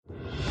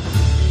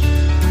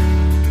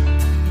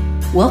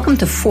Welcome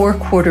to 4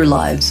 Quarter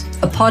Lives,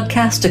 a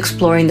podcast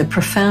exploring the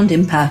profound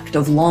impact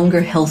of longer,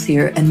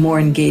 healthier, and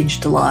more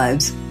engaged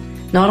lives,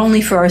 not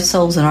only for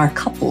ourselves and our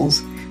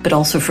couples, but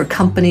also for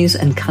companies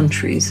and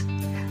countries.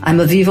 I'm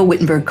Aviva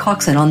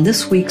Wittenberg-Cox, and on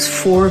this week's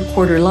 4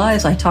 Quarter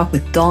Lives, I talk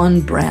with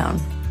Browne.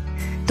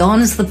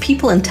 Dawn is the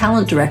People and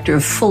Talent Director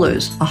of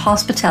Fuller's, a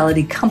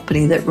hospitality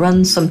company that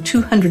runs some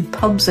 200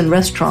 pubs and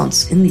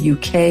restaurants in the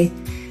UK,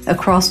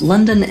 across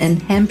London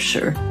and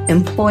Hampshire,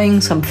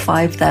 employing some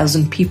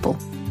 5,000 people.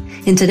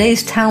 In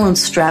today's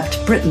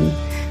talent-strapped Britain,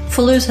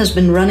 Fuller's has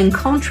been running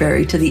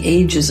contrary to the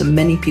ageism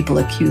many people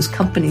accuse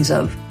companies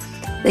of.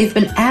 They've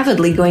been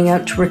avidly going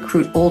out to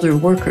recruit older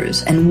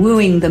workers and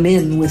wooing them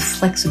in with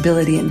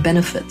flexibility and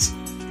benefits.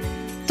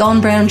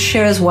 Browne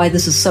shares why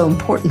this is so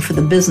important for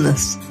the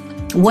business,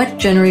 what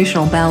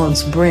generational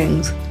balance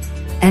brings,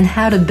 and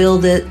how to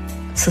build it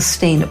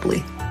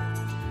sustainably.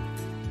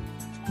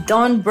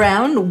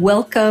 Browne,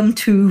 welcome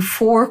to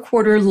 4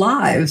 Quarter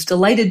Lives.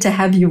 Delighted to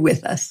have you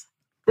with us.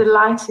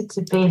 Delighted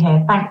to be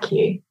here. Thank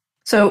you.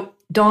 So,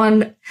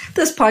 Dawn,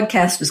 this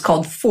podcast is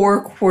called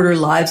 4 Quarter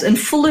Lives, and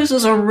Fuller's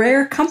is a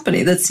rare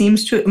company that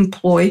seems to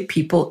employ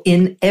people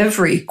in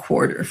every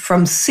quarter,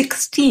 from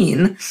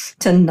 16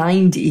 to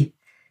 90.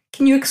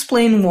 Can you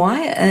explain why,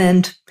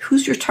 and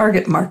who's your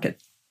target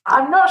market?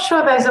 I'm not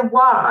sure there's a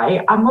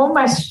why. I'm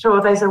almost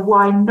sure there's a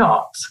why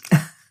not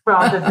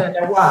rather than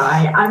a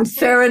why.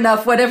 Fair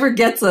enough, whatever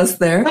gets us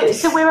there.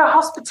 So we're a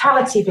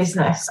hospitality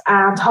business,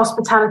 and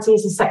hospitality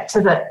is a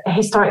sector that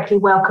historically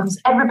welcomes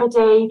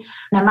everybody,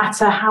 no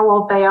matter how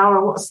old they are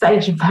or what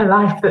stage of their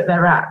life that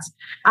they're at.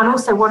 And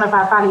also one of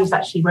our values,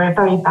 actually, we're a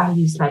very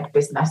values-led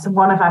business, and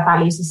one of our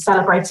values is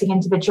celebrating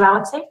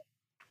individuality.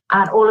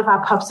 And all of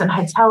our pubs and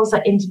hotels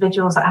are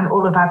individuals, and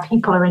all of our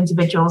people are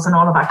individuals, and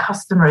all of our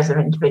customers are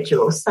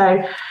individuals.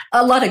 So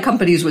a lot of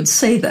companies would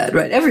say that,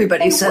 right?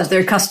 Everybody says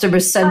they're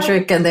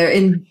customer-centric and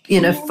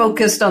they're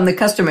focused on the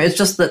customer. It's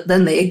just that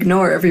then they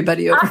ignore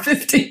everybody over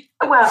 50.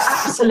 Well,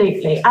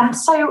 absolutely. And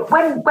so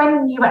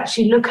when you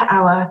actually look at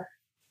our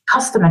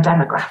customer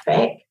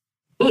demographic,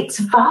 it's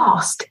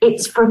vast.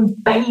 It's from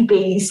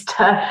babies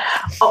to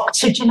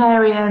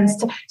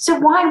octogenarians. So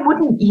why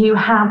wouldn't you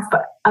have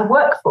a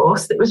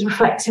workforce that was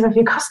reflective of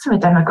your customer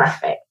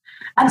demographic?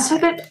 And so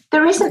that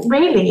there isn't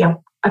really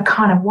a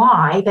kind of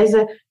why. There's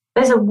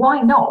a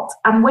why not.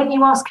 And when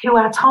you ask who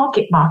our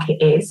target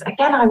market is,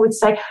 again, I would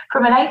say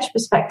from an age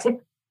perspective,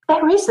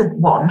 there isn't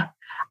one.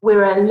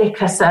 We're a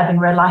liquor serving,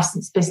 we're a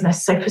licensed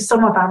business. So for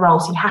some of our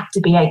roles, you have to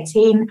be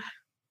 18.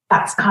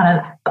 That's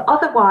but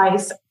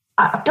otherwise,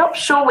 I'm not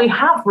sure we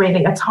have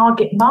really a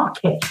target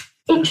market.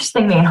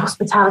 Interestingly, in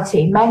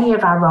hospitality, many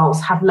of our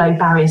roles have low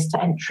barriers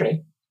to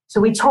entry.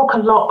 So we talk a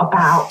lot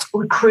about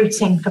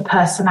recruiting for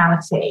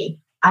personality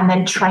and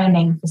then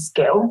training for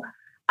skill.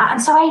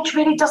 And so age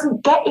really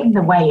doesn't get in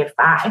the way of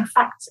that. In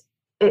fact,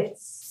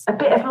 it's a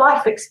bit of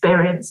life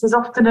experience is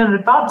often an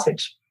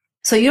advantage.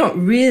 So you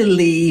don't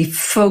really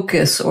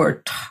focus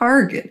or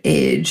target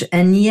age,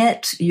 and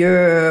yet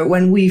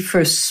when we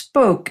first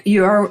spoke,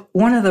 you are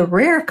one of the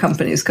rare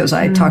companies, because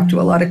I talk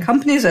to a lot of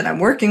companies and I'm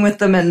working with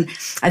them, and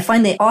I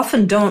find they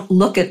often don't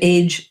look at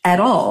age at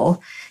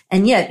all,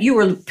 and yet you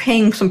were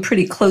paying some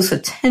pretty close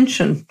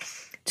attention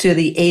to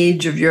the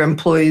age of your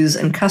employees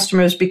and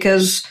customers,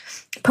 because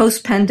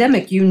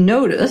post-pandemic, you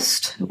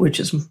noticed, which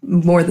is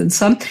more than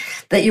some,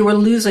 that you were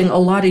losing a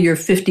lot of your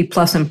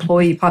 50-plus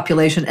employee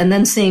population and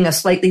then seeing a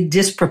slightly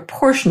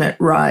disproportionate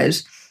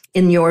rise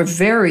in your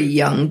very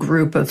young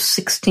group of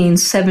 16,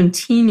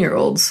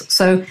 17-year-olds.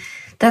 So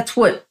that's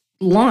what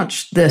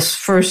launched this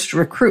first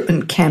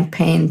recruitment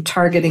campaign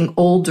targeting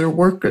older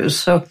workers.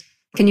 So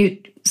can you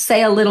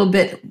say a little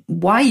bit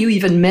why you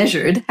even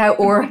measured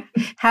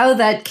how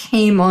that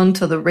came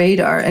onto the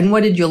radar, and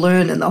what did you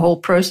learn in the whole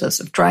process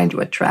of trying to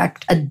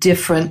attract a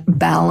different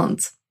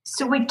balance?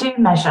 So we do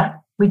measure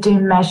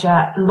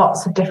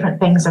lots of different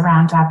things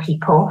around our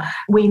people.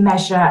 We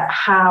measure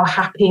how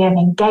happy and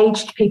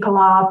engaged people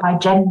are by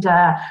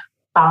gender,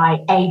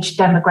 by age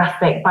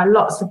demographic, by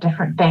lots of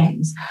different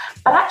things.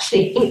 But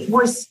actually, it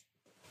was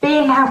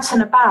being out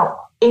and about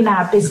in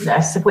our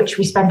business, of which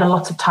we spend a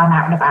lot of time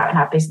out and about in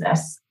our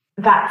business,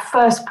 that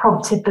first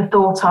prompted the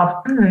thought of,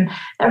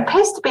 there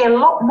appears to be a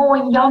lot more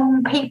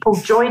young people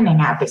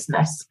joining our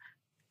business.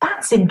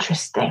 That's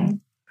interesting.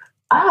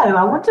 Oh,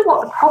 I wonder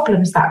what the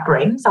problems that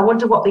brings. I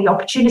wonder what the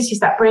opportunities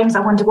that brings.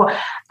 And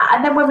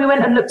then when we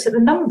went and looked at the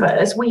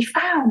numbers, we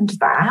found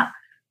that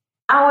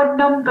our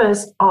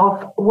numbers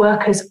of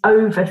workers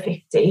over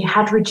 50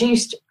 had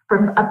reduced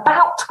from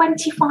about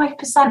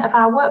 25% of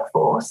our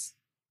workforce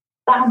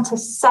down to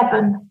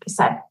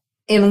 7%.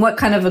 In what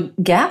kind of a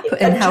gap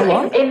and how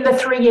long? In the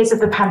 3 years of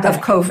the pandemic.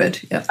 Of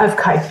COVID, yeah. Of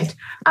COVID.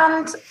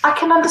 And I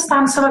can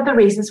understand some of the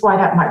reasons why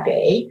that might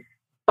be,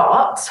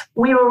 but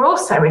we were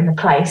also in the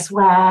place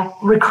where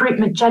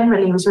recruitment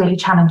generally was really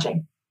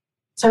challenging.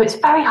 So it's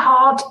very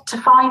hard to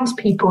find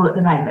people at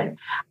the moment.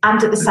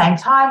 And at the same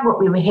time, what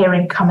we were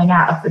hearing coming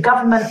out of the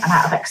government and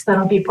out of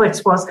external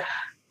viewpoints was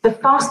the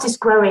fastest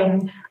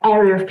growing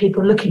area of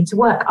people looking to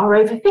work are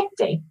over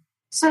 50.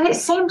 So it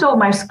seemed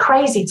almost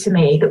crazy to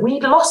me that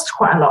we'd lost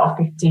quite a lot of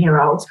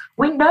 50-year-olds.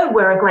 We know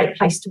we're a great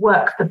place to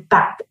work for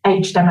that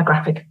age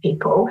demographic of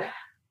people,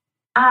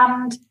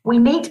 and we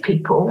need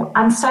people.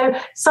 And so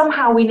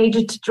somehow we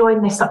needed to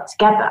join this up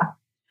together.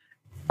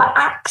 But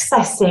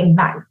accessing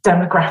that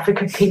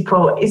demographic of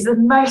people is the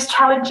most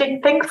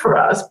challenging thing for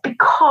us,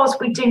 because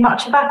we do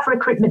much of our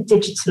recruitment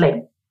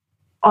digitally,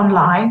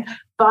 online,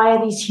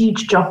 via these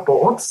huge job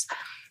boards.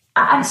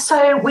 And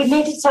so we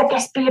needed to, I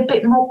guess, be a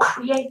bit more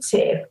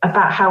creative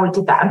about how we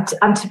did that.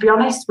 And to be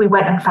honest, we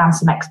went and found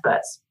some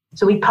experts.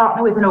 So we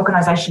partner with an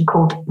organisation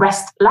called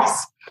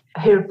Restless,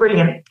 who are a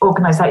brilliant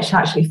organisation,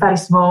 actually fairly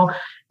small,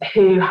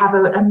 who have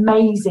an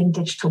amazing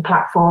digital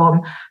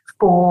platform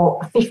for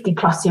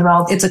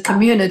 50-plus-year-olds. It's a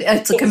community.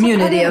 It's a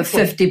community of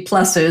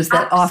 50-plussers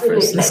that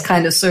offers this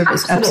kind of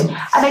service. Absolutely.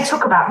 And they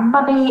talk about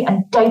money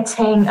and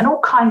dating and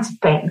all kinds of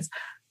things.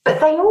 But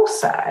they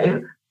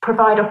also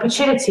provide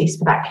opportunities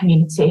for that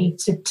community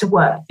to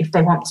work if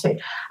they want to.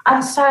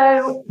 And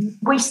so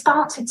we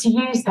started to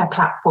use their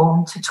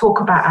platform to talk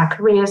about our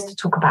careers, to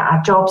talk about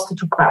our jobs, to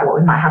talk about what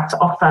we might have to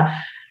offer.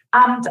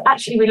 And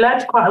actually, we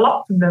learned quite a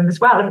lot from them as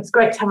well. And it's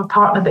great to have a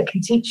partner that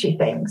can teach you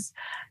things.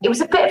 It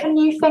was a bit of a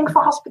new thing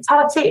for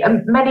hospitality,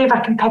 and many of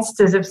our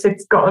competitors have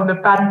since got on the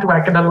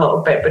bandwagon a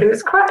little bit, but it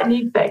was quite a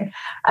new thing.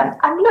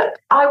 And look,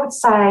 I would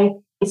say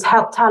it's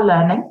helped our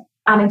learning.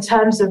 And in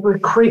terms of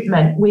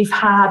recruitment, we've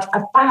had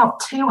about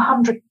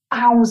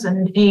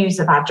 200,000 views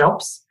of our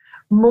jobs,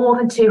 more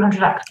than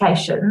 200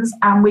 applications,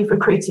 and we've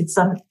recruited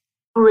some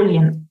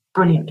brilliant,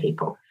 brilliant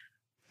people.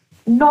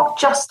 Not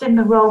just in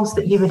the roles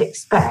that you would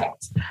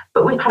expect,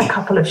 but we've had a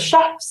couple of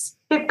chefs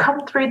who've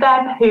come through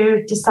them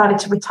who decided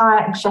to retire,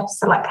 and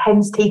chefs are like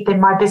hen's teeth in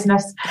my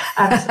business.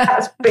 So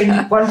that's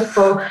been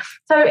wonderful.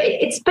 So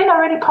it's been a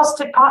really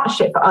positive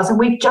partnership for us, and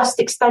we've just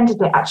extended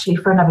it actually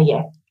for another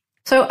year.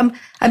 So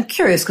I'm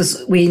curious,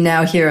 because we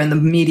now hear in the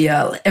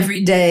media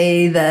every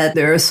day that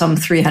there are some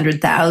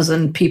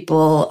 300,000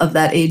 people of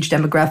that age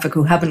demographic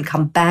who haven't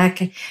come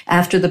back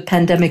after the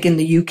pandemic in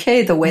the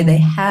UK the way they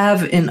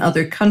have in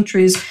other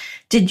countries.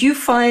 Did you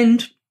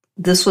find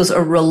this was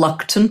a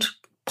reluctant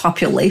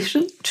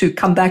population to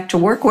come back to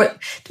work?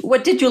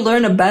 What did you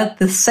learn about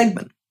this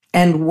segment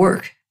and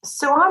work?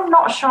 So I'm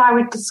not sure I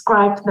would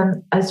describe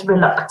them as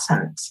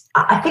reluctant.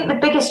 I think the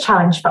biggest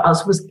challenge for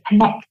us was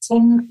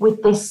connecting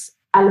with this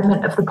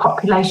element of the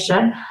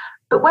population.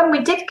 But when we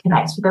did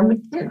connect with them, we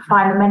didn't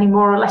find them any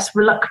more or less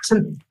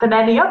reluctant than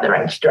any other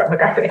age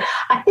demographic.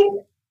 I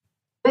think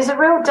there's a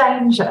real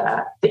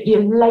danger that you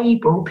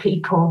label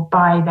people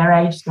by their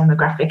age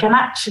demographic. And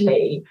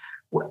actually,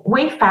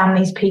 we found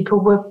these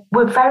people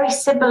were very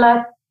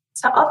similar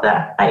to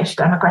other age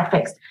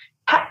demographics.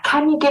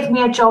 Can you give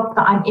me a job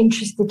that I'm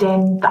interested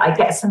in, that I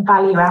get some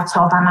value out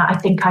of, and I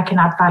think I can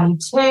add value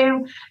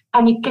to?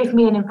 Can you give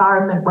me an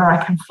environment where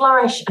I can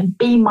flourish and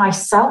be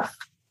myself?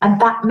 And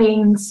that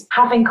means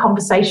having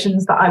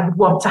conversations that I would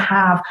want to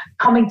have,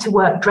 coming to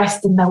work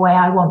dressed in the way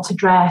I want to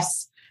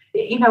dress,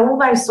 all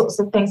those sorts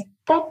of things.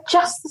 They're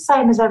just the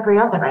same as every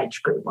other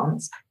age group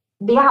ones.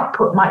 The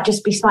output might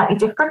just be slightly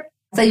different.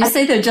 So you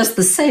say they're just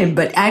the same,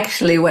 but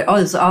actually what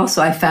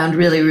also I found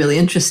really, really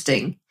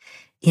interesting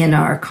in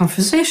our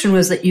conversation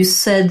was that you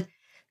said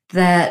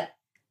that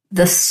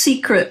the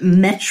secret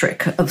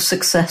metric of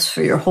success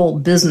for your whole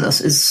business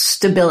is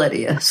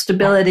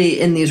stability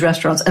in these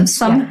restaurants. And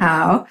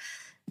somehow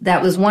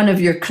that was one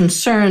of your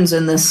concerns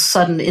in this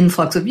sudden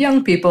influx of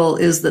young people,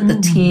 is that the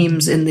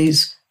teams in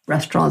these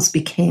restaurants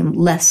became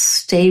less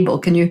stable.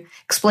 Can you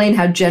explain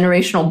how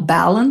generational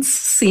balance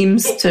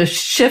seems to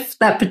shift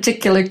that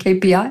particular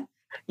KPI?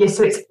 Yes,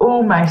 so it's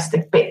almost a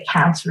bit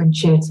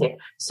counterintuitive.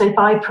 So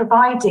by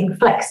providing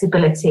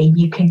flexibility,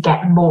 you can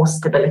get more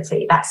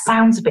stability. That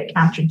sounds a bit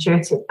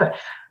counterintuitive, but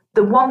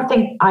the one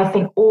thing I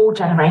think all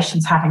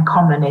generations have in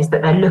common is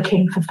that they're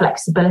looking for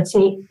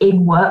flexibility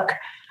in work,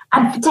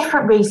 and for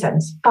different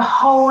reasons, for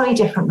wholly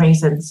different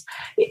reasons.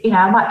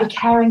 I might be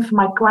caring for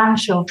my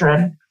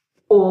grandchildren,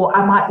 or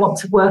I might want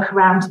to work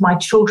around my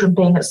children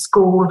being at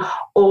school,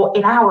 or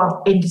in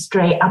our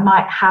industry, I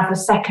might have a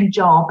second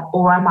job,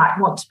 or I might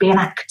want to be an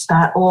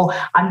actor, or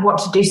I want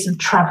to do some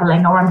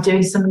traveling, or I'm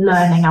doing some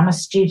learning, I'm a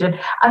student.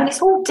 I mean,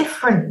 it's all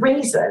different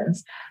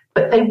reasons,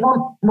 but they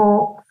want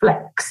more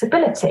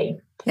flexibility,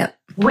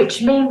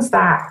 which means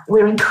that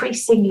we're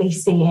increasingly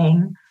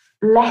seeing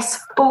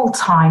less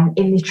full-time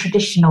in the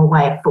traditional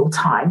way of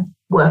full-time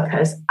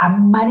workers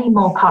and many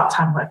more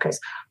part-time workers,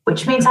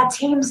 which means our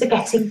teams are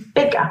getting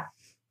bigger,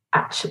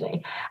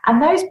 actually.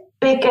 And those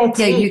bigger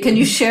teams... Can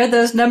you share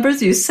those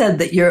numbers? You said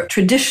that your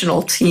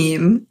traditional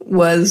team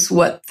was,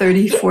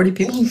 30, 40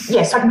 people?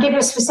 Yes, so I can give you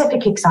a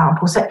specific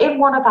example. So in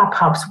one of our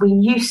pubs, we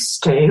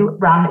used to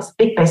run, it's a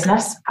big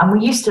business, and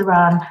we used to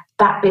run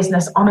that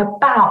business on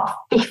about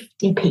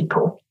 50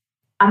 people.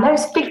 And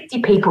those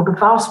 50 people, the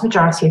vast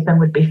majority of them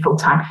would be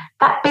full-time.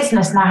 That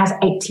business now has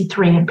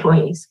 83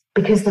 employees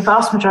because the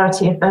vast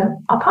majority of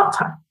them are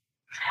part-time.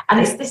 And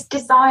it's this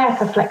desire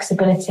for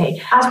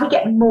flexibility. As we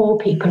get more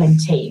people in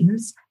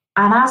teams,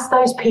 and as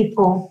those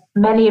people,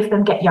 many of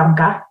them get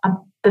younger, and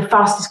the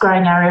fastest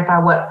growing area of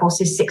our workforce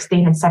is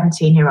 16 and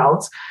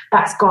 17-year-olds.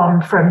 That's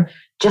gone from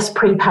just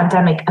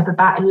pre-pandemic of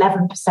about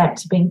 11%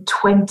 to being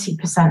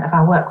 20% of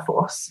our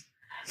workforce.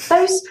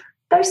 Those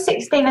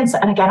 16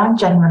 and again, I'm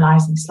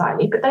generalising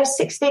slightly, but those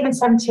 16 and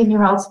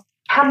 17-year-olds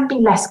can be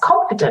less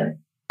confident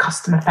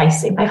customer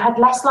facing. They've had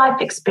less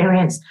life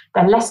experience.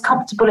 They're less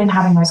comfortable in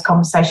having those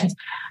conversations.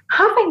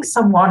 Having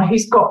someone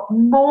who's got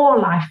more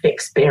life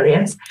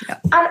experience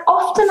and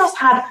often has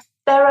had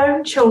their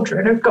own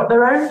children, who've got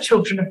their own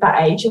children of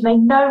that age, and they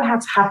know how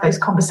to have those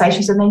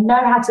conversations and they know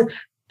how to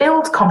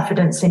build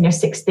confidence in your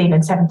 16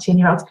 and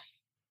 17-year-olds,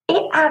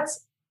 it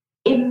adds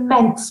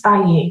immense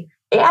value.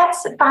 It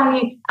adds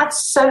value, adds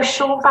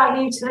social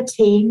value to the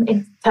team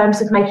in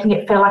terms of making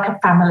it feel like a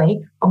family.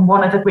 And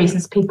one of the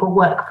reasons people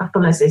work for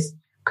Fuller's is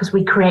because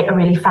we create a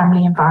really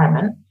family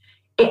environment.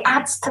 It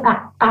adds to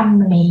that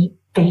family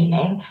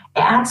feeling. It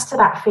adds to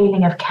that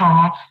feeling of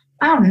care.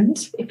 And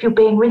if you're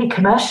being really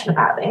commercial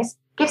about this,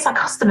 gives our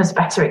customers a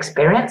better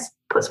experience,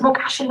 puts more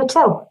cash in the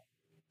till.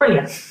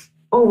 Brilliant.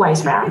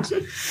 Always round.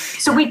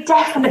 So we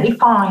definitely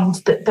find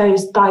that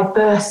those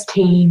diverse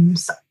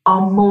teams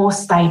are more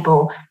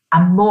stable,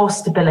 and more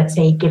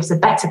stability gives a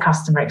better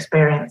customer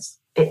experience.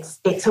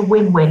 It's a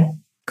win-win.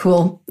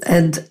 Cool.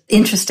 And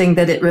interesting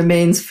that it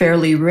remains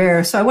fairly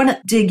rare. So I want to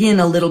dig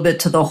in a little bit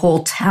to the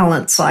whole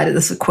talent side of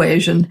this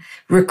equation,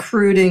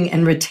 recruiting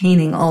and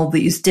retaining all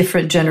these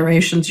different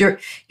generations.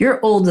 Your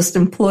oldest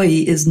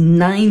employee is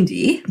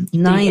 90.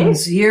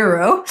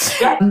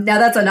 Yeah. Now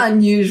that's an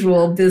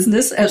unusual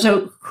business.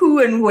 So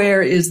who and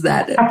where is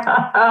that?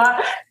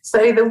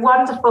 So the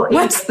wonderful...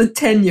 What's the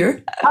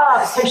tenure?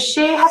 So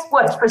she has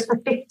worked for us for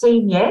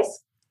 15 years.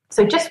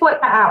 So just work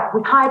that out.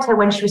 We hired her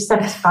when she was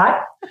 75.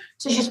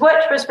 So she's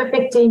worked for us for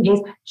 15 years.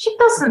 She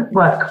doesn't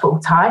work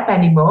full-time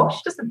anymore.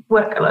 She doesn't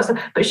work a lot,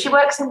 but she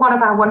works in one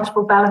of our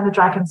wonderful Bell and the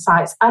Dragon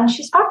sites, and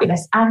she's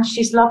fabulous, and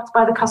she's loved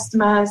by the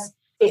customers.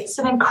 It's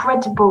an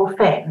incredible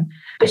thing.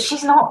 But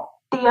she's not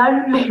the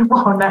only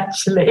one,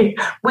 actually.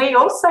 We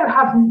also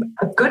have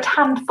a good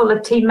handful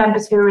of team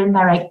members who are in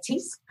their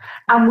 80s,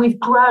 and we've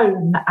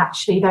grown,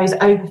 actually, those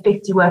over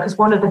 50 workers.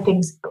 One of the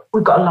things,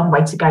 we've got a long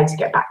way to go to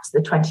get back to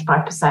the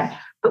 25%.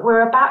 But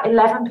we're about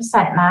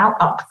 11% now,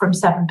 up from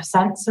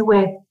 7%. So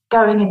we're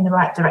going in the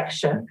right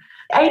direction.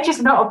 Age is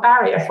not a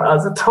barrier for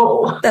us at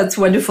all. That's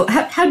wonderful.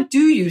 How do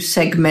you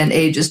segment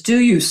ages? Do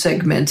you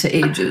segment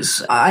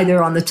ages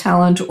either on the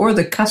talent or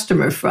the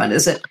customer front?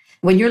 Is it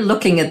when you're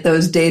looking at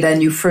those data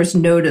and you first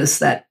notice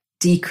that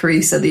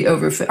decrease of the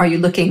are you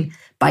looking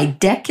by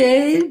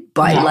decade,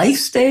 by life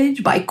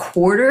stage, by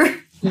quarter?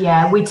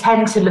 Yeah, we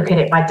tend to look at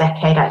it by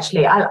decade,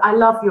 actually. I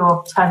love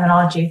your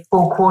terminology,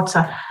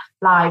 4-quarter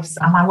lives,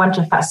 and I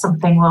wonder if that's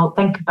something we'll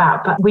think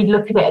about, but we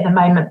look at it at the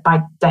moment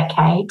by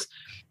decade.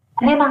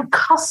 And in our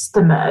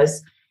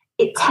customers,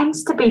 it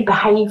tends to be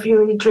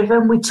behaviourally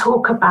driven. We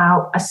talk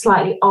about a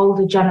slightly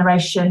older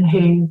generation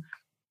who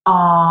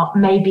are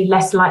maybe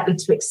less likely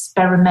to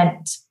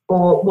experiment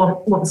or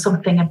want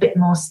something a bit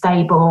more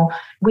stable.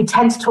 We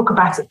tend to talk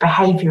about it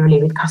behaviourally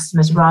with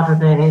customers rather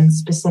than in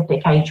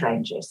specific age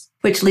ranges.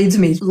 Which leads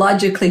me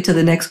logically to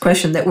the nenext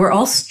question, that we're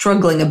all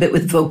struggling a bit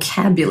with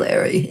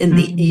vocabulary in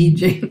the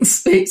aging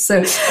space.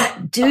 So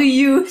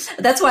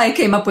that's why I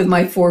came up with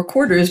my 4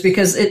 quarters,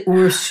 because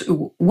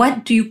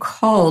what do you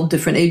call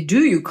different age?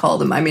 Do you call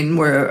them? I mean,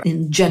 we're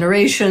in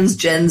generations,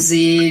 Gen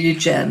Z,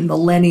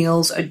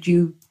 millennials. Do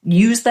you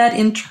use that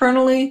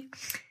internally?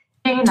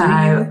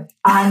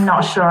 I'm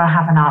not sure I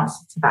have an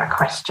answer to that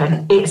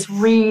question. It's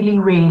really,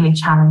 really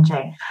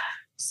challenging.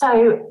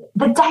 So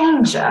the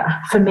danger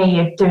for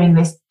me of doing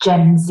this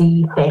Gen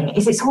Z thing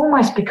is it's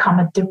almost become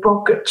a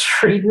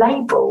derogatory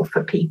label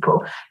for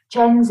people.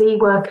 Gen Z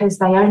workers,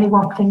 they only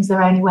want things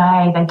their own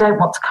way. They don't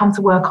want to come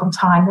to work on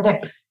time.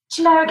 Again,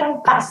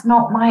 that's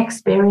not my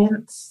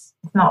experience.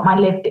 It's not my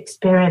lived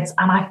experience.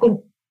 And I think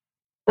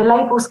the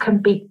labels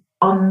can be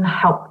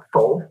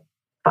unhelpful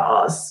for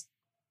us,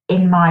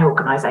 in my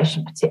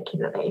organisation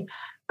particularly,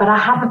 but I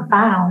haven't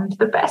found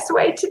the best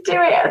way to do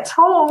it at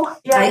all.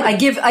 Yeah. I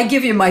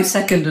give you my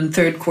 2nd and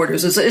 3rd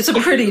quarters. It's a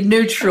pretty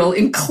neutral,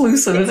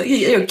 inclusive.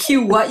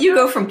 Q1, you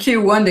go from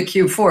Q1 to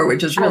Q4,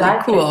 which is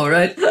really cool,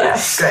 right? Yeah,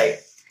 great.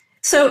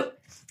 So,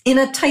 in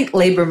a tight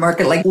labour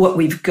market like what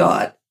we've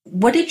got,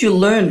 what did you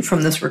learn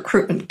from this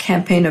recruitment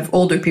campaign of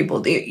older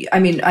people? I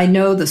mean, I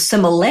know the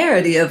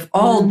similarity of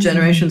all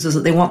generations is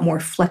that they want more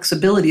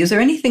flexibility. Is there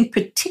anything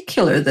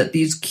particular that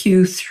these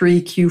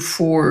Q3,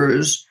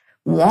 Q4s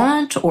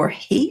want or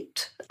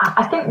hate?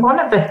 I think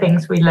one of the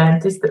things we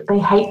learned is that they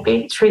hate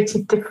being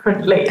treated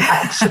differently,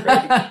 actually.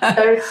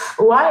 So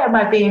why am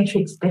I being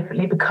treated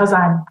differently? Because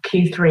I'm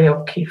Q3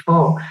 or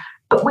Q4.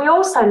 But we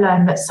also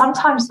learned that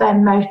sometimes their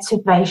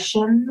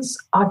motivations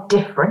are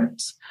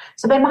different.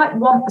 So they might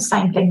want the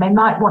same thing. They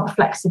might want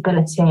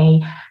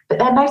flexibility, but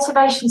their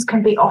motivations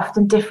can be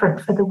often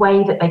different for the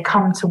way that they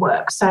come to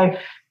work. So,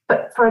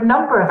 but for a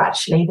number of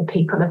actually the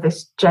people of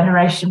this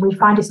generation, we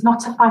find it's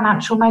not a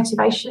financial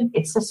motivation.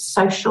 It's a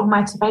social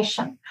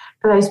motivation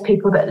for those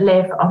people that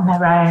live on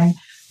their own.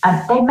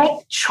 They make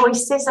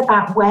choices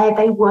about where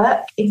they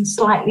work in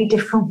slightly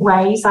different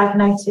ways, I've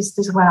noticed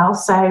as well.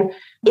 So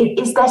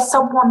is there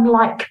someone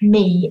like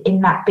me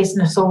in that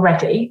business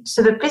already?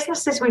 So the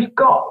businesses we've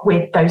got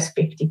with those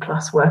 50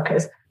 plus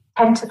workers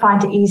tend to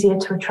find it easier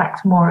to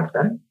attract more of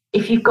them.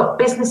 If you've got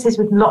businesses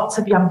with lots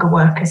of younger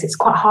workers, it's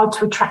quite hard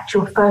to attract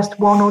your first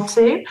one or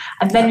two,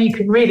 and then you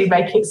can really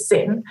make it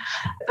sing.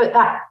 But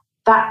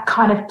that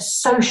kind of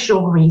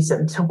social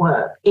reason to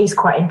work is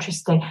quite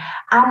interesting.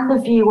 And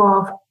the view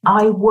of,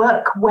 I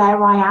work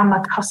where I am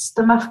a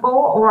customer for,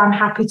 or I'm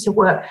happy to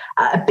work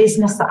at a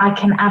business that I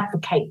can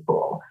advocate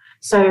for.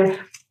 So,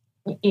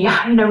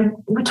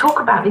 we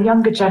talk about the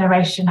younger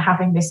generation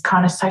having this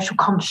kind of social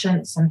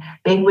conscience and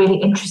being really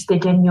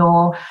interested in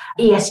your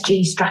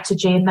ESG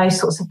strategy and those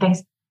sorts of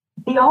things.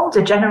 The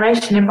older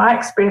generation, in my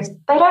experience,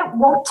 they don't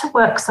want to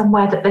work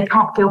somewhere that they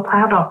can't feel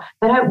proud of.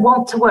 They don't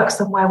want to work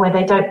somewhere where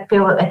they don't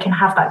feel that they can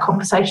have that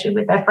conversation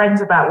with their friends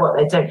about what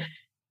they do.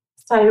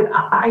 So,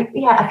 I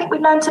think we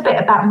learned a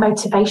bit about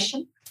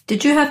motivation.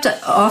 Did you have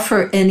to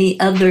offer any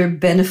other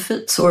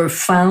benefits, or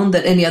found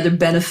that any other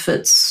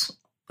benefits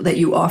that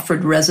you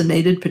offered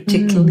resonated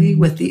particularly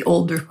with the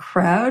older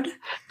crowd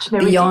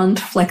beyond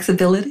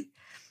flexibility?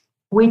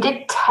 We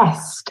did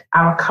test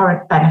our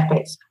current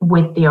benefits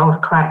with the older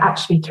crowd,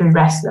 actually through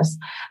Restless,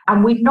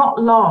 and we've not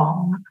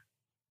long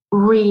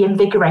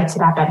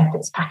reinvigorated our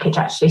benefits package,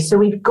 actually. So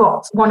we've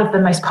got one of the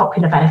most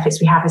popular benefits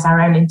we have is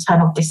our own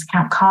internal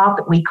discount card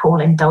that we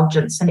call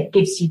Indulgence, and it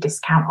gives you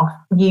discount off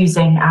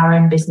using our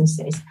own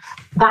businesses.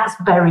 That's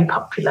very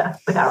popular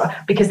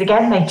because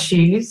again, they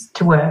choose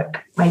to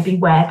work maybe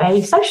where they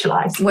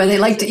socialise. Where they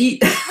like to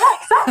eat.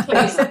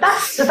 Yeah, exactly.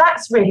 So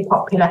that's really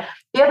popular.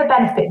 The other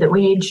benefit that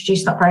we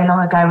introduced not very long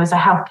ago was a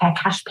healthcare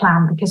cash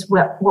plan, because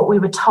what we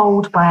were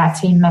told by our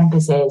team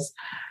members is,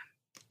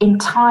 in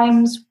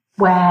times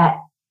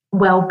where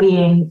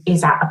well-being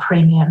is at a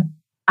premium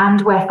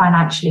and where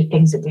financially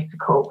things are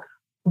difficult,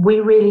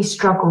 we really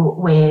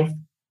struggle with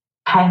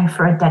paying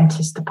for a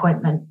dentist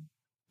appointment,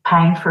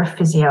 paying for a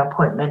physio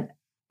appointment,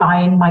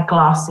 buying my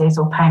glasses,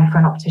 or paying for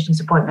an optician's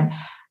appointment.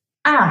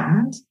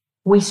 And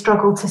we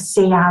struggle to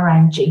see our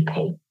own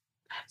GP.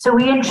 So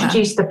we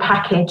introduced a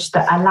package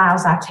that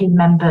allows our team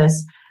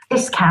members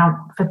discount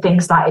for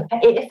things like,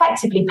 it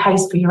effectively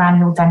pays for your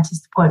annual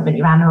dentist appointment,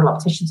 your annual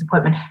optician's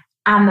appointment,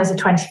 and there's a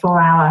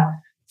 24-hour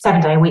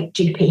 7-day-a-week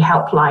GP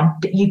helpline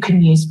that you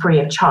can use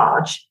free of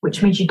charge,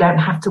 which means you don't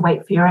have to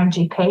wait for your own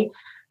GP.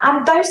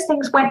 And those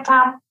things went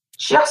down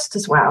just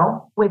as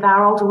well with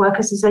our older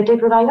workers as they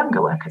did with our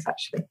younger workers,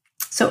 actually.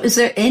 So is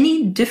there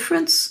any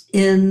difference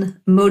in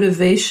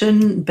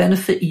motivation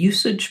benefit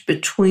usage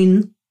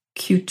between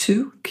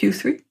Q2,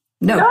 Q3?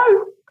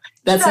 No.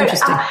 That's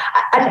interesting.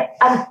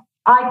 And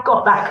I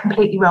got that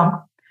completely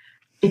wrong,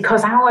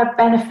 because our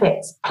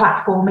benefits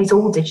platform is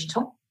all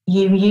digital.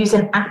 You use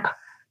an app.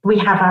 We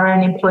have our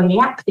own employee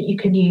app that you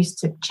can use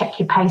to check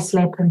your pay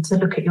slip and to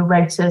look at your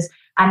rotas,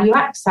 and you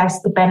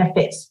access the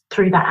benefits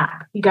through that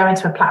app. You go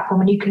into a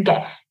platform and you can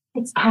get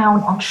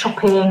discount on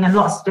shopping and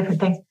lots of different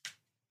things.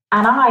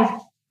 And I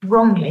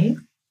wrongly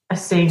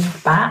assumed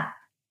that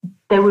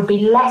there would be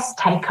less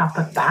take-up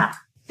of that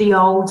the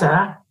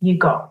older you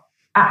got.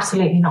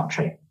 Absolutely not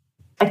true.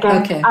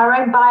 Again, Our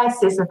own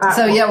biases about.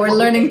 So we're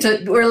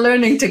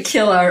learning to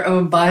kill our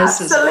own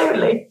biases.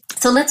 Absolutely.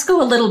 So let's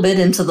go a little bit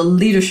into the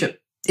leadership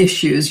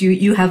issues.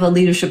 You have a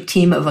leadership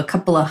team of a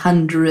couple of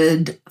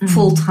hundred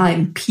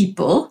full-time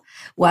people,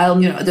 while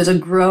there's a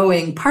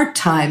growing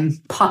part-time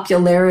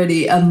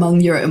popularity among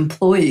your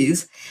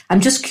employees.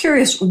 I'm just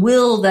curious,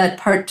 will that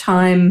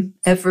part-time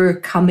ever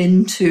come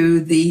into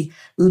the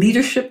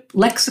leadership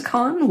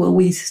lexicon? Will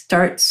we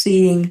start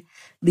seeing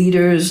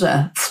leaders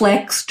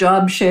flex,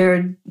 job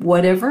shared,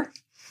 whatever?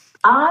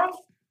 I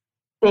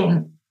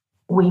think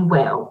we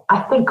will.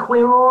 I think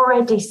we're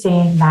already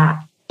seeing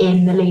that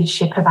in the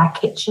leadership of our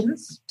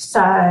kitchens.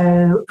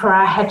 So for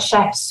our head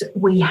chefs,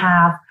 we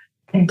have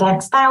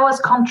condensed hours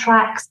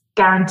contracts,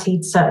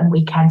 guaranteed certain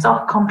weekends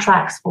off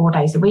contracts, 4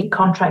 days a week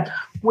contract.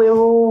 We're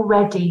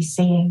already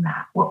seeing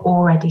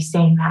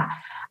that.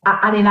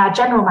 And in our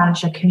general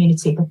manager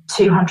community, the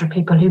 200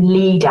 people who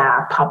lead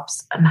our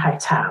pubs and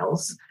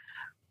hotels,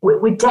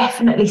 we're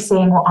definitely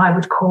seeing what I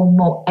would call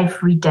more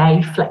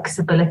everyday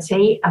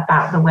flexibility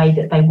about the way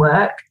that they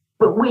work.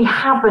 But we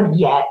haven't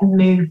yet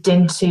moved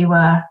into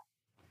a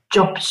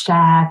job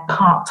share,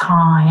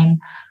 part-time.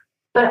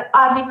 But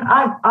I mean,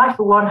 I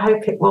for one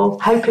hope it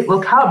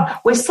will come.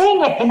 We're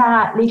seeing it in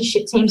our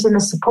leadership teams in the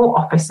support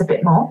office a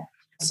bit more.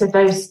 So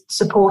those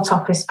support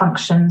office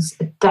functions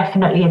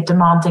definitely are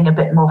demanding a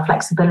bit more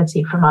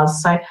flexibility from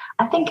us. So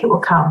I think it will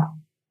come.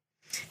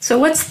 So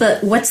what's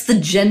the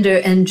gender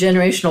and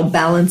generational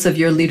balance of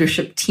your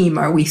leadership team?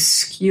 Are we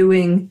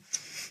skewing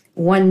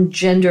one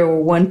gender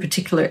or one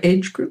particular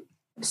age group?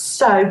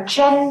 So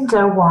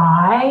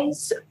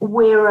gender-wise,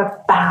 we're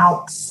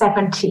about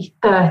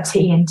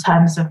 70-30 in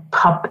terms of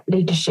pub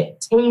leadership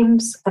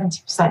teams,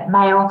 70%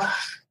 male.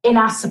 In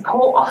our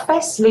support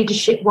office,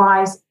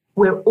 leadership-wise,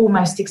 we're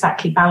almost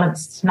exactly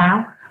balanced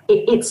now.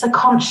 it's a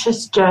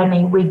conscious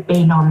journey we've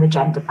been on, the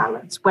gender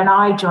balance. When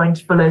I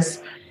joined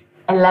Fuller's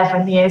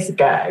 11 years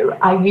ago,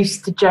 I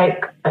used to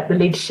joke at the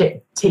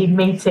leadership team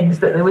meetings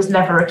that there was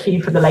never a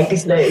queue for the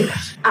ladies' loo.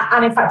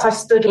 And in fact, I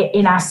stood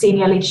in our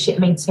senior leadership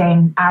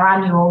meeting, our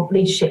annual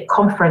leadership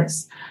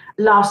conference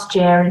last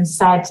year, and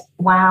said,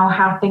 wow,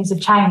 how things have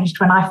changed.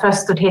 When I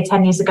first stood here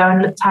 10 years ago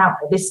and looked out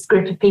at this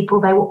group of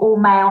people, they were all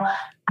male,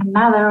 and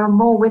now there are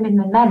more women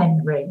than men in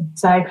the room.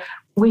 So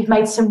we've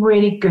made some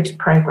really good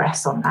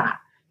progress on that.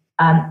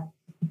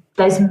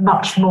 There's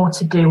much more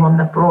to do on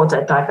the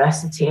broader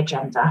diversity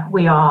agenda.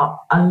 We are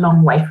a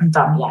long way from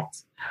done yet.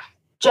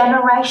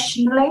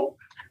 Generationally,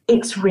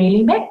 it's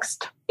really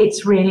mixed.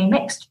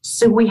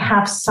 So we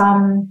have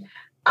some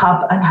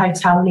pub and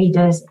hotel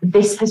leaders.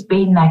 This has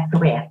been their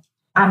career,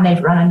 and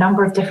they've run a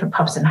number of different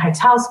pubs and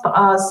hotels for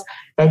us.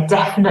 They're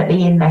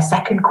definitely in their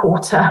second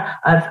quarter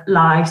of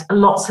lives,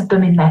 lots of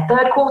them in their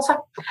third quarter.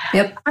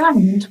 Yep.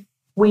 And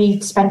we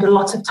spend a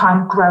lot of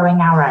time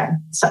growing our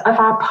own. So of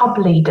our pub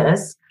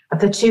leaders, of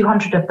the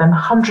 200 of them,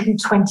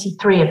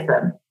 123 of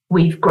them,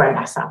 we've grown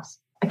ourselves.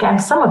 Again,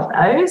 some of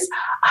those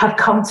have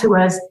come to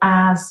us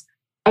as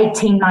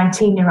 18,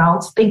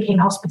 19-year-olds thinking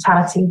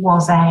hospitality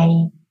was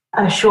a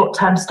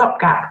short-term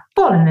stopgap,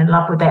 fallen in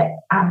love with it,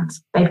 and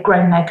they've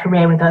grown their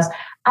career with us.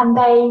 And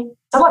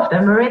some of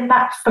them are in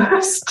that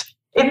first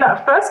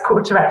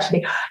quarter,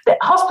 actually. The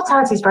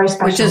hospitality is very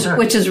special.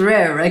 Which is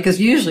rare, right? Because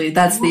usually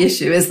that's the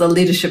issue, is the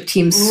leadership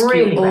team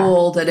really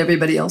old and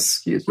everybody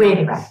else.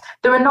 Really rare.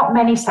 There are not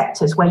many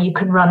sectors where you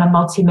can run a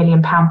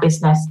multi-million-pound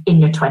business in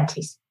your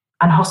 20s.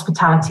 And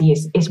hospitality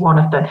is one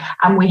of them.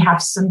 And we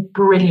have some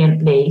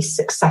brilliantly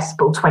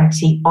successful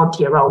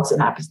 20-odd-year-olds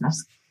in our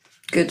business.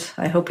 Good.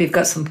 I hope we've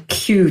got some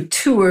Q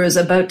tours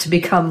about to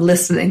become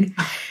listening.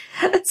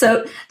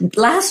 So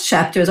last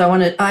chapters, I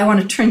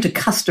want to turn to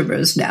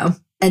customers now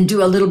and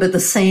do a little bit the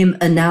same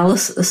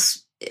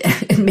analysis.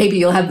 And maybe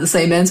you'll have the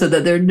same answer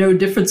that there are no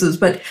differences.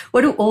 But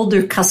what do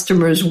older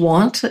customers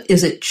want?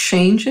 Is it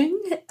changing,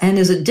 and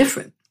is it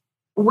different?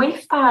 We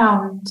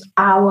found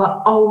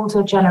our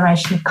older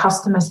generation of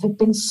customers have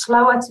been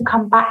slower to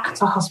come back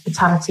to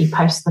hospitality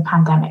post the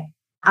pandemic.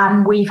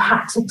 And we've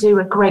had to do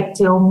a great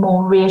deal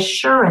more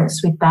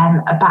reassurance with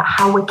them about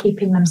how we're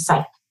keeping them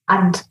safe.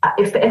 And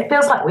it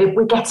feels like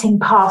we're getting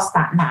past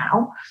that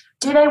now.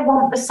 Do they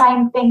want the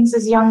same things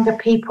as younger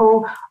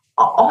people?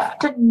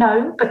 Often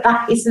no, but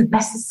that isn't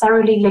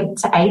necessarily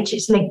linked to age.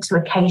 It's linked to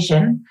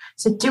occasion.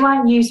 So do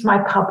I use my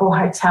pub or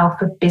hotel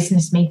for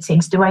business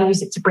meetings? Do I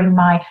use it to bring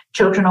my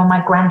children or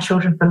my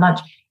grandchildren for lunch?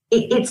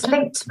 It's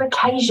linked to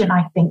occasion,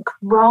 I think,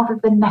 rather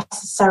than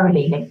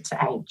necessarily linked to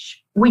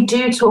age. We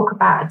do talk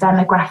about a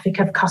demographic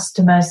of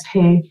customers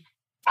who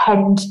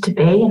tend to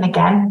be,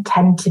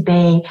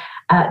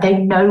 they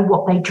know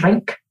what they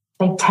drink.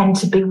 They tend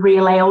to be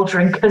real ale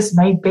drinkers,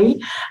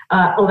 maybe,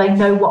 or they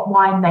know what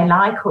wine they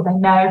like, or they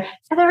know.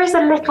 So there is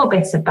a little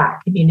bit of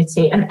that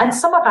community. And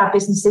some of our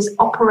businesses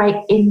operate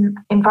in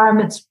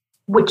environments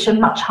which are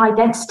much high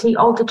density,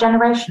 older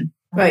generation.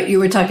 Right. You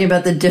were talking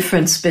about the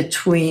difference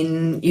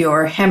between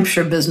your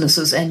Hampshire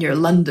businesses and your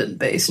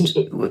London-based,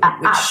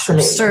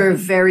 which serve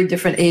very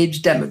different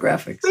age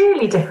demographics.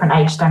 Really different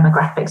age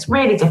demographics,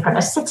 really different.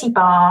 A city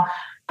bar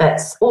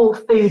that's all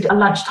food at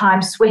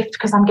lunchtime, swift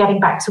because I'm getting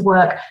back to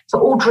work, so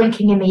all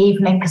drinking in the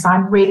evening because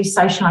I'm really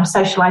social. I'm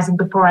socialising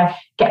before I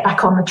get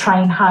back on the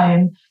train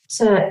home,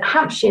 to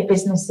Hampshire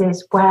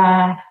businesses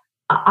where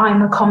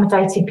I'm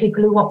accommodating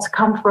people who want to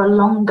come for a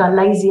longer,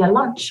 lazier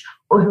lunch,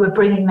 or who are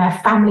bringing their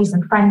families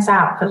and friends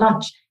out for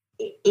lunch.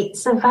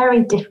 It's a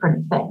very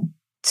different thing.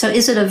 So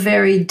is it a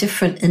very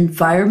different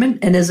environment,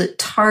 and is it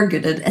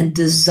targeted and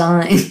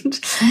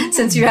designed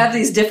since you have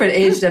these different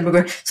age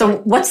demographics? So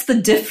what's the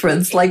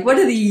difference? Like, what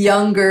do the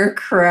younger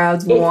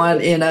crowds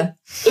want in a...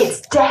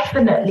 It's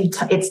definitely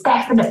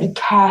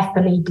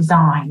carefully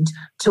designed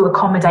to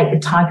accommodate the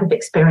type of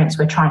experience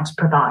we're trying to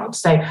provide.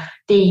 So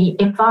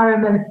the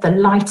environment, the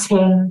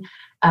lighting,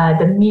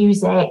 the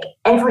music,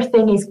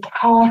 everything is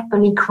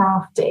carefully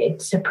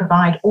crafted to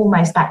provide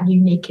almost that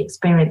unique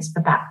experience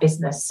for that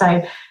business.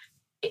 So,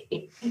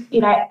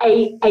 you know,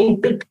 a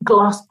big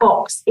glass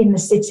box in the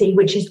city,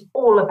 which is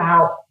all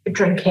about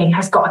drinking,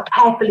 has got a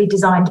carefully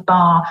designed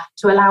bar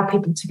to allow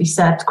people to be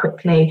served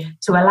quickly,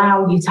 to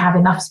allow you to have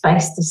enough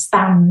space to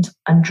stand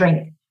and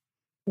drink.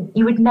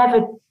 You would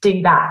never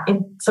do that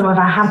in some of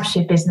our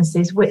Hampshire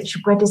businesses, which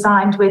were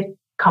designed with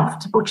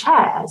comfortable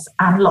chairs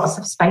and lots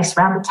of space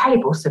around the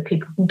table so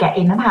people can get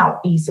in and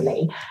out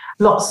easily.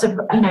 Lots of,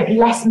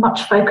 less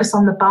much focus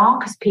on the bar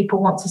because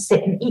people want to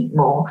sit and eat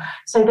more.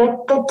 So they're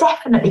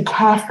definitely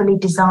carefully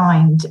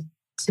designed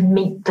to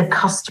meet the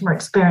customer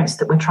experience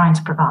that we're trying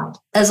to provide.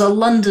 As a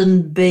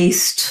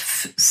London-based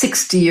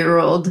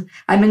 60-year-old,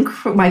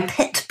 my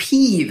pet peeve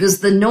peeve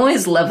is the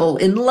noise level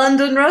in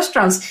London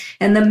restaurants,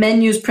 and the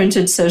menus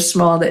printed so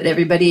small that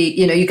everybody,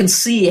 you can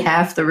see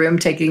half the room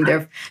taking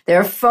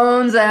their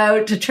phones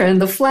out to turn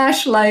the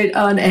flashlight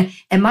on.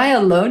 Am I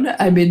alone?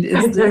 I mean,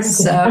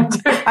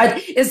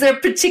 is there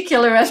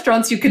particular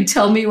restaurants you can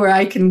tell me where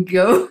I can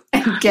go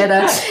and get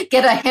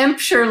a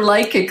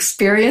Hampshire-like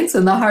experience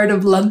in the heart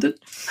of London?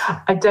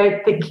 I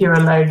don't think you're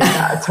alone in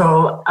that at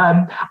all.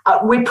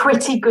 We're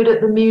pretty good at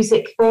the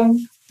music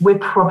thing. We're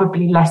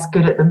probably less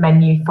good at the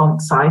menu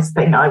font size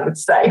thing, I would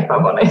say, if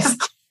I'm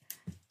honest.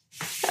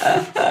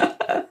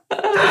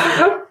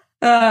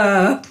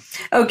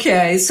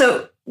 Okay,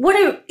 so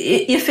what,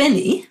 if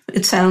any,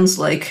 it sounds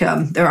like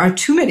there aren't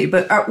too many,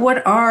 but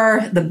what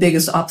are the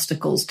biggest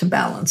obstacles to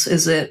balance?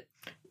 Is it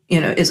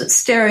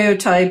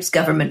stereotypes,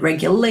 government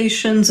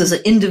regulations? Is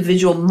it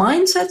individual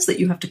mindsets that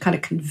you have to kind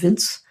of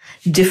convince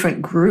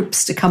different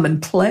groups to come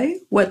and play?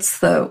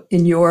 What's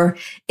in your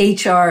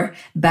HR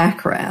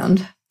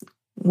background,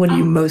 what are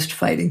you most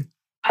fighting?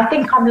 I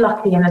think I'm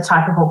lucky in the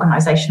type of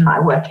organisation that I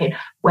work in,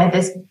 where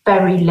there's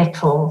very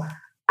little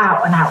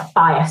out-and-out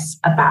bias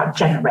about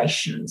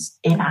generations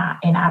in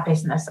our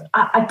business.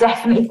 I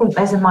definitely think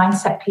there's a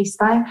mindset piece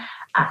though,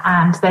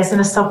 and there's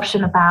an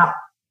assumption about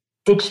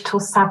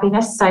digital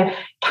savviness. So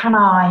can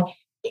I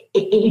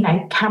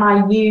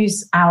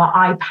use our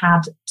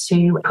iPad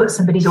to put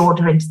somebody's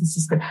order into the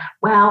system?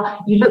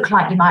 Well, you look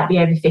like you might be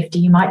over 50.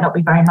 You might not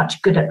be very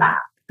much good at that.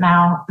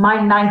 Now, my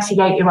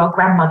 98-year-old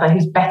grandmother,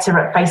 who's better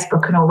at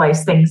Facebook and all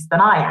those things than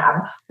I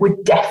am,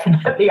 would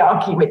definitely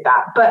argue with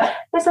that. But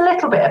there's a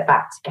little bit of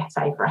that to get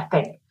over, I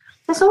think.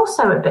 There's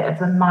also a bit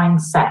of a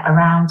mindset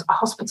around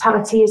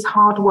hospitality is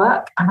hard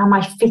work, and am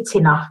I fit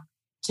enough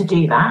to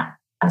do that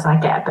as I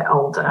get a bit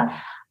older?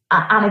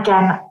 And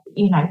again,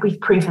 we've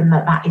proven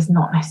that is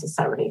not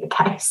necessarily the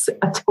case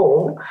at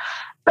all.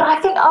 But I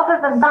think other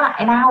than that,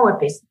 in our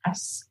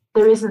business,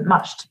 there isn't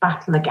much to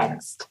battle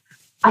against.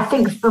 I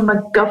think from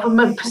a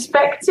government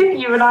perspective,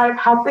 you and I have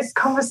had this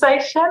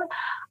conversation.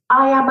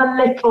 I am a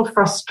little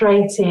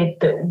frustrated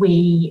that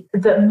we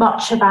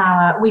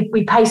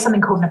pay something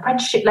called an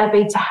apprenticeship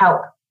levy to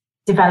help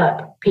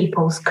develop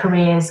people's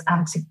careers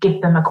and to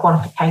give them a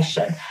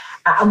qualification.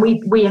 And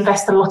we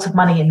invest a lot of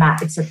money in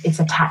that. It's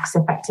a tax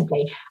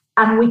effectively.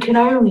 And we can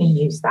only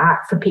use that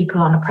for people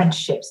on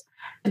apprenticeships.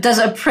 Does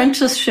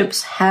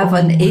apprenticeships have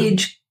an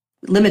age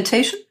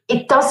limitation?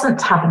 It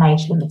doesn't have an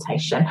age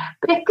limitation.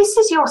 But if this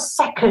is your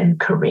second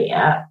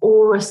career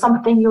or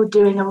something you're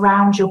doing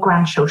around your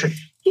grandchildren,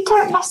 you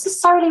don't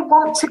necessarily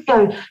want to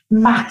go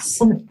maths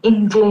and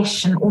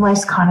English and all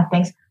those kind of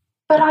things.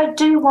 But I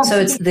do want So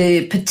it's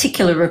the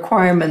particular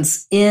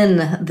requirements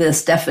in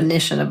this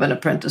definition of an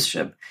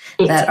apprenticeship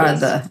that are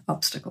the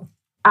obstacle.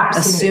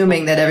 Absolutely.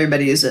 Assuming that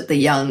everybody is at the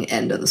young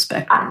end of the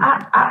spectrum.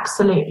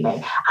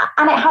 Absolutely.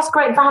 And it has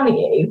great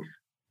value,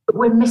 but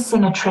we're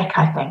missing a trick,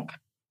 I think.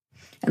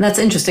 And that's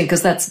interesting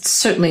because that's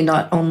certainly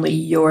not only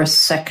your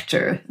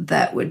sector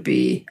that would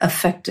be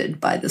affected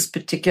by this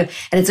particular.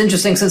 And it's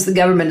interesting since the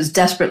government is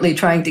desperately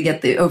trying to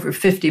get the over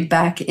 50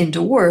 back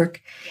into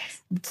work.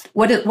 Yes.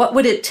 What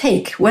would it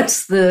take?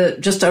 What's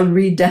just a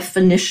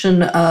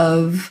redefinition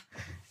of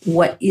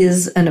what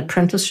is an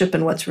apprenticeship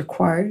and what's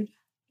required?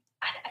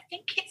 I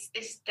think it's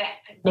this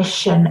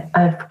definition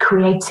of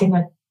creating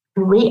a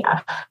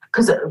career,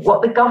 because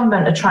what the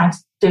government are trying to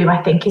do,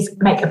 I think, is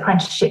make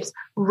apprenticeships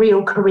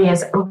real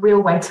careers, a real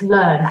way to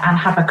learn and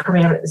have a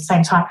career at the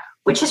same time,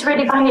 which is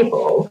really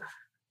valuable.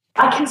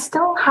 I can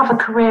still have a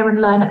career and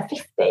learn at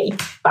 50,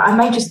 but I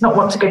may just not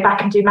want to go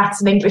back and do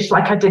maths and English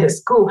like I did at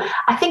school.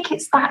 I think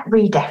it's that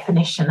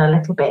redefinition a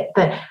little bit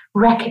that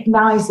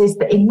recognises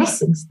that in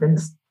this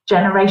instance,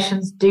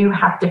 generations do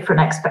have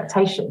different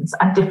expectations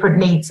and different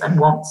needs and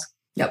wants.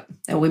 Yep.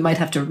 And we might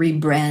have to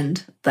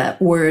rebrand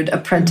that word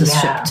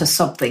apprenticeship to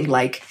something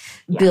like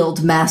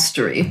build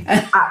mastery.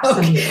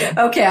 Absolutely.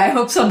 Okay, I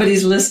hope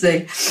somebody's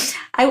listening.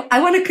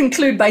 I want to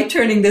conclude by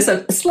turning this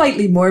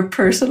slightly more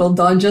personal,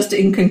 Dawn, just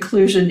in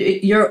conclusion.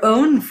 Your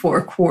own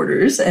 4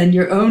 quarters and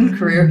your own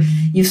career,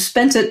 you've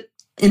spent it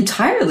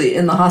entirely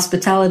in the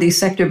hospitality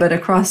sector, but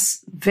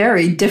across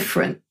very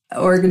different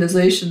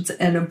organizations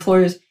and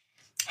employers.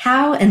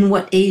 How and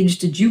what age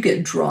did you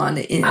get drawn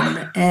in,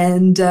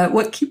 and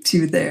what keeps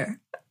you there?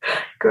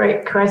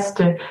 Great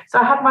question. So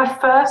I had my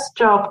first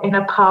job in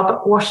a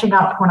pub washing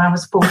up when I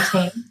was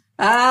 14.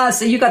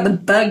 So you got the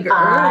bug early.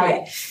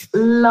 I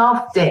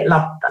loved it.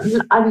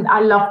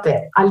 I loved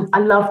it. I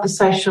loved the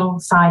social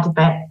side of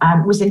it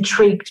and was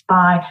intrigued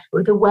by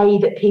the way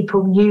that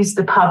people use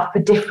the pub for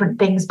different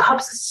things.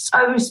 Pubs are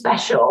so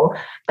special.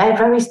 They're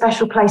very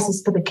special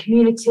places for the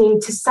community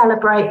to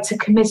celebrate, to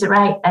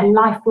commiserate. They're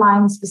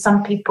lifelines for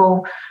some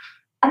people.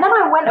 And then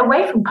I went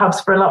away from pubs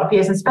for a lot of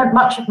years and spent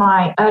much of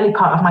my early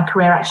part of my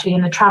career actually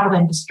in the travel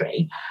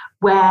industry,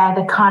 where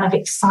the kind of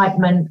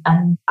excitement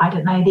and, I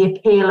don't know, the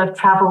appeal of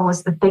travel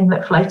was the thing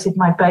that floated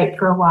my boat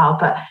for a while.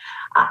 But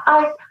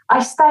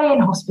I stay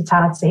in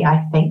hospitality,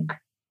 I think,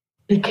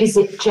 because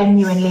it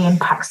genuinely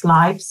impacts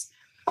lives.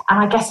 And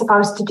I guess if I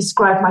was to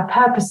describe my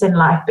purpose in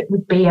life, it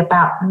would be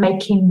about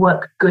making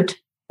work good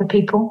for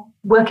people.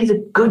 Work is a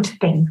good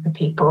thing for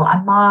people.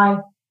 And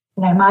my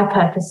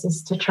purpose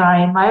is to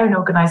try in my own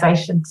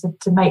organisation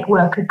to make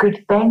work a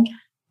good thing.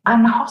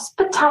 And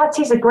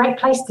hospitality is a great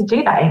place to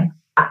do that in.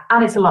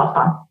 And it's a lot of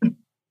fun.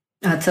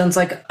 That sounds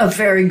like a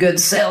very good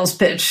sales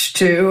pitch,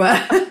 too.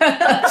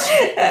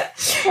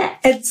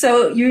 And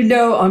so,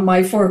 on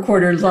my 4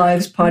 Quarter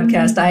Lives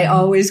podcast, I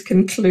always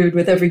conclude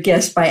with every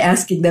guest by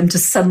asking them to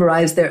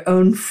summarize their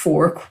own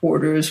 4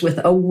 quarters with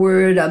a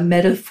word, a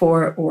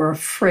metaphor, or a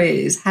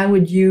phrase. How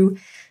would you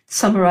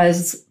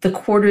summarize the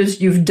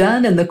quarters you've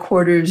done and the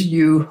quarters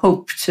you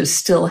hope to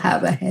still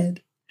have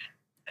ahead?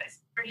 That's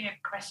a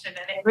brilliant question,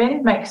 and it really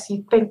makes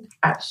you think,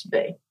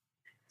 actually.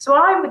 So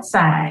I would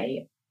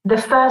say the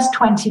first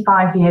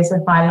 25 years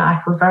of my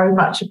life were very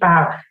much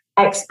about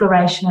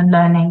exploration and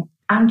learning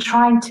and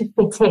trying to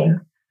fit in.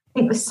 I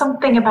think there's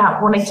something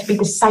about wanting to be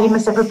the same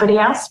as everybody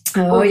else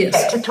before you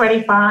get to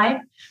 25.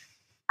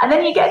 And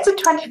then you get to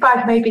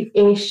 25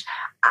 maybe-ish,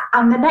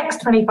 and the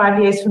next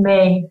 25 years for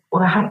me,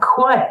 well, I haven't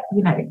quite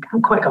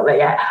got there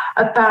yet,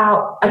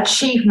 about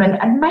achievement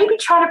and maybe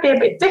trying to be a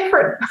bit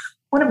different. I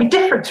want to be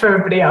different to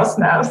everybody else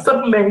now,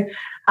 suddenly.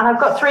 And I've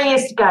got 3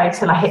 years to go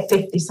till I hit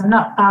 50, so I'm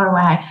not far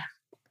away.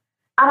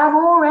 And I'm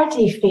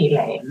already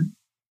feeling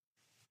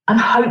and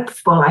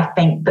hopeful, I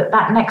think,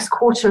 that next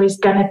quarter is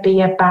going to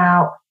be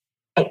about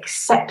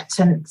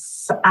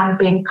acceptance and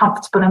being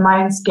comfortable in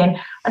my own skin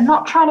and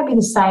not trying to be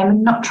the same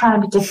and not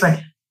trying to be different,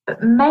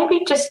 but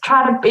maybe just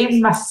trying to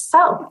be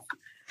myself.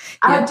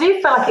 And I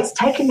do feel like it's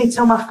taken me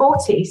till my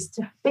 40s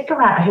to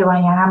figure out who I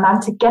am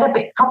and to get a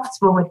bit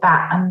comfortable with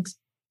that. And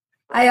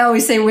I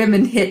always say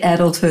women hit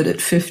adulthood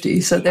at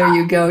 50. So there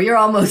you go. You're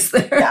almost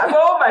there. Yeah, I'm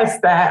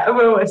almost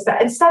there.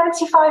 And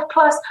 75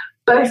 plus,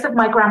 both of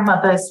my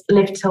grandmothers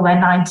lived till their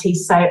 90s.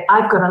 So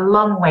I've got a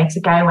long way to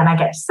go when I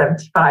get to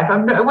 75.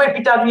 I won't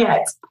be done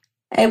yet.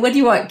 And what do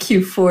you want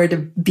Q4 to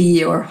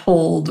be or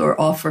hold or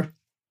offer?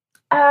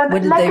 What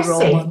did legacy, they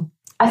roll on?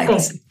 I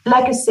think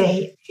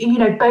legacy.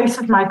 Both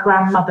of my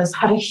grandmothers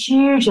had a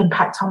huge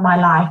impact on my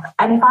life.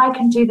 And if I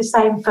can do the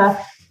same for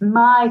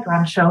my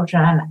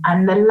grandchildren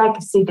and the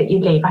legacy that you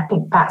leave, I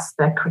think that's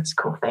the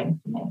critical thing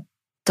for me.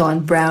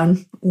 Dawn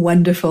Browne,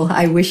 wonderful.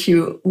 I wish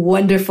you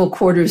wonderful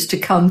quarters to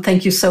come.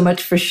 Thank you so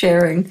much for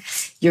sharing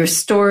your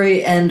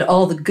story and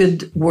all the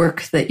good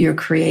work that you're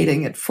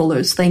creating at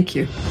Fuller's. Thank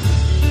you.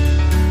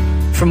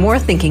 For more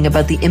thinking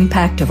about the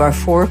impact of our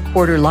 4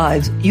 Quarter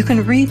Lives, you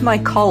can read my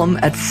column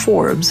at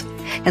Forbes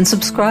and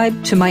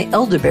subscribe to my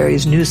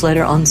Elderberries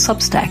newsletter on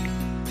Substack.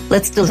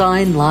 Let's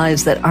design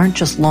lives that aren't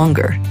just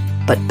longer,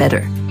 but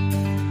better.